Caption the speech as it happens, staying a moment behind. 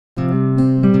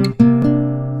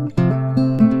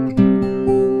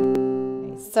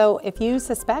So if you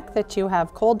suspect that you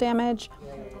have cold damage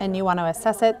and you want to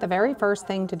assess it, the very first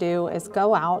thing to do is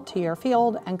go out to your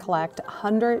field and collect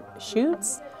 100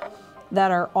 shoots that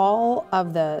are all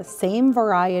of the same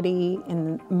variety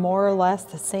in more or less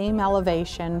the same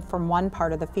elevation from one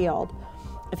part of the field.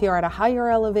 If you're at a higher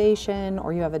elevation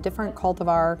or you have a different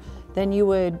cultivar, then you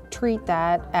would treat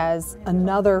that as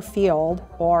another field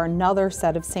or another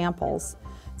set of samples.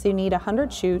 So you need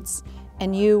 100 shoots,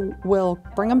 and you will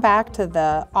bring them back to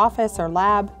the office or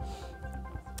lab,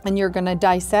 and you're going to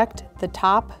dissect the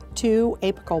top 2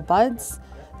 apical buds.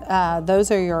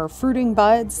 Those are your fruiting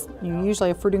buds. You usually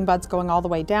have fruiting buds going all the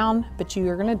way down, but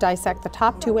you're going to dissect the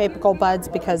top 2 apical buds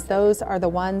because those are the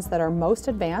ones that are most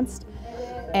advanced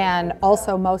and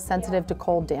also most sensitive to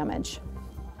cold damage.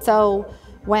 So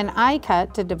when I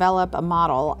cut to develop a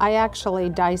model, I actually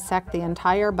dissect the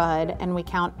entire bud and we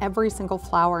count every single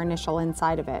flower initial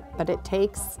inside of it. But it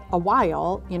takes a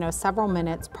while, several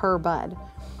minutes per bud.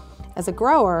 As a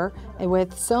grower,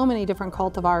 with so many different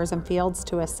cultivars and fields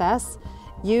to assess,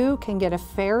 you can get a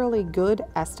fairly good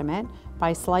estimate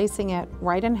by slicing it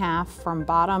right in half from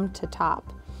bottom to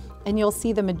top. And you'll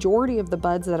see the majority of the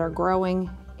buds that are growing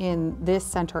in this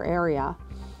center area.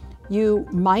 You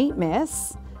might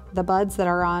miss the buds that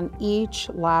are on each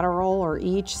lateral or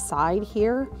each side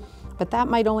here, but that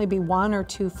might only be 1 or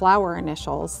 2 flower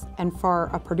initials. And for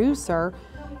a producer,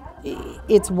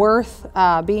 it's worth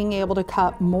being able to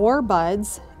cut more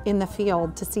buds in the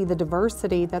field to see the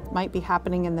diversity that might be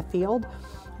happening in the field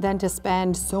than to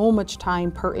spend so much time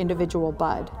per individual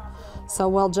bud. So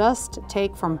we'll just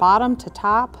take from bottom to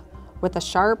top with a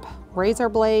sharp razor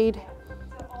blade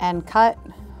and cut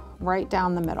right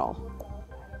down the middle.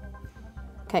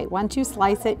 Okay, once you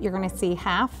slice it, you're going to see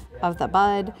half of the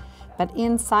bud, but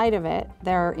inside of it,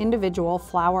 there are individual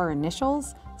flower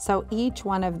initials. So each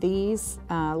one of these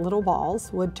little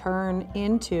balls would turn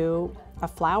into a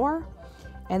flower,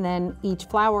 and then each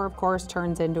flower, of course,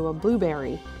 turns into a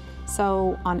blueberry.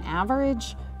 So on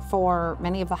average, for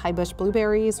many of the high bush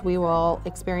blueberries, we will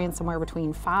experience somewhere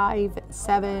between 5 and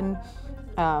 7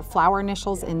 flower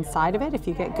initials inside of it if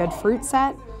you get good fruit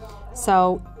set.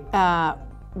 So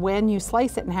when you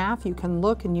slice it in half, you can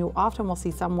look and you often will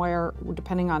see somewhere,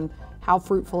 depending on how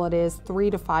fruitful it is, 3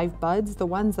 to 5 buds. The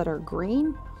ones that are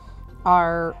green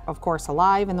are, of course,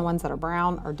 alive, and the ones that are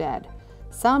brown are dead.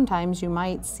 Sometimes you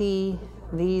might see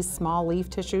these small leaf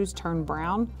tissues turn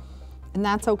brown, and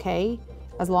that's okay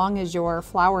as long as your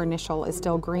flower initial is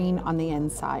still green on the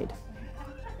inside.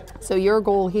 So your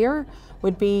goal here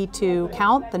would be to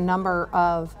count the number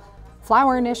of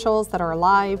flower initials that are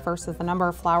alive versus the number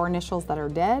of flower initials that are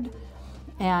dead,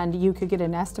 and you could get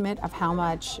an estimate of how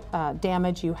much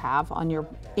damage you have on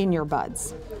in your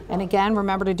buds. And again,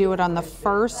 remember to do it on the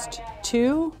first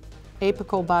 2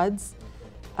 apical buds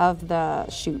of the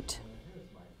shoot.